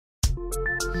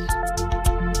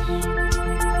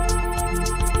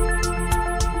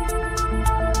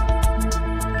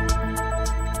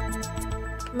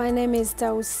My name is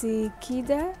Tausi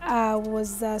Kida. I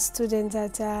was a student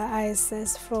at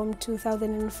ISS from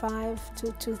 2005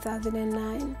 to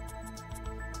 2009.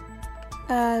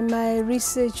 My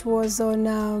research was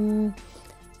on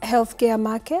healthcare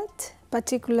market.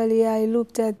 Particularly, I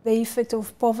looked at the effect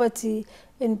of poverty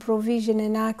in provision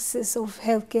and access of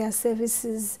healthcare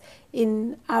services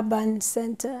in urban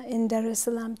center in Dar es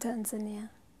Salaam, Tanzania.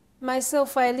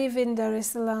 Myself, I live in Dar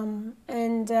es Salaam,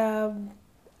 and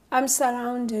I'm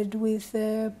surrounded with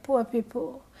poor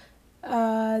people,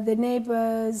 the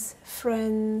neighbors,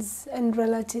 friends, and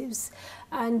relatives,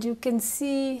 and you can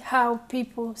see how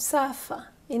people suffer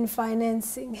in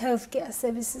financing healthcare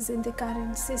services in the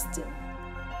current system.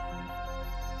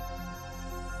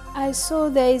 I saw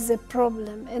there is a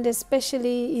problem, and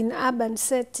especially in urban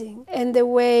setting, and the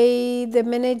way the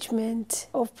management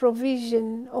of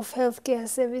provision of healthcare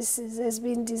services has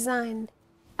been designed.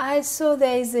 I saw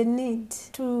there is a need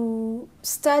to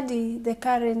study the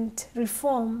current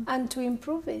reform and to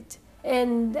improve it.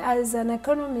 And as an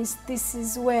economist, this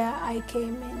is where I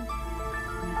came in.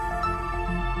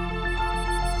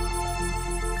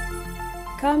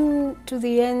 Come to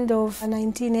the end of the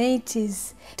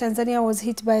 1980s, Tanzania was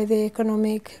hit by the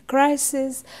economic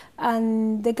crisis,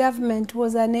 and the government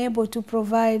was unable to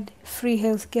provide free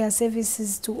healthcare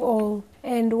services to all.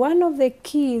 And one of the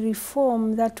key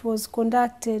reforms that was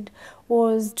conducted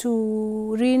was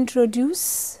to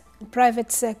reintroduce the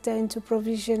private sector into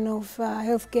provision of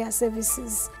healthcare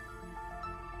services.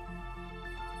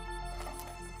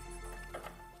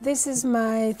 This is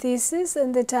my thesis,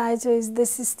 and the title is The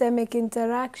Systemic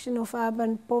Interaction of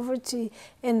Urban Poverty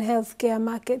and Healthcare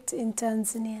Market in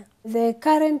Tanzania. The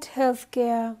current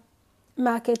healthcare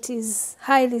market is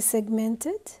highly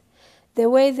segmented. The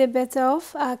way the better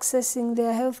off are accessing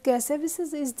their healthcare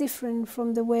services is different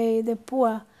from the way the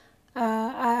poor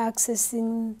are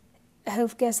accessing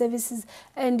healthcare services,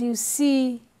 and you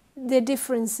see the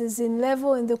differences in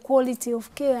level and the quality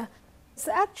of care.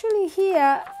 So actually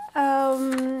here,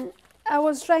 I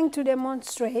was trying to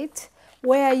demonstrate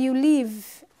where you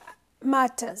live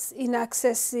matters in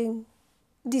accessing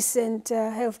decent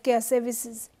healthcare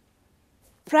services.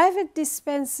 Private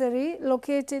dispensary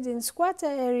located in squatter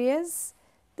areas,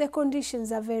 the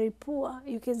conditions are very poor.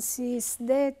 You can see it's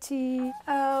dirty,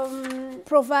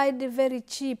 provide a very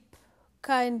cheap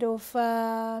kind of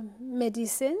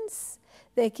medicines.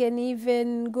 They can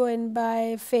even go and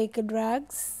buy fake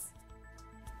drugs.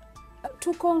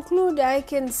 To conclude, I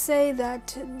can say that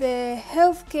the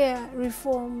healthcare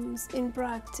reforms in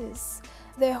practice,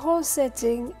 the whole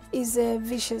setting is a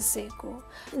vicious cycle.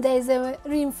 There is a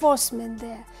reinforcement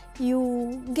there.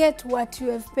 You get what you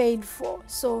have paid for.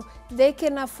 So they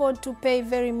can afford to pay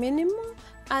very minimum,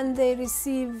 and they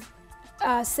receive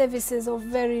services of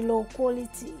very low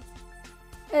quality.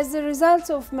 As a result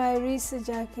of my research,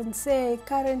 I can say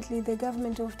currently the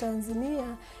government of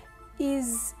Tanzania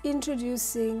is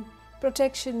introducing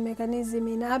protection mechanism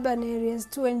in urban areas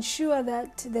to ensure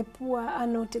that the poor are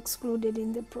not excluded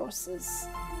in the process.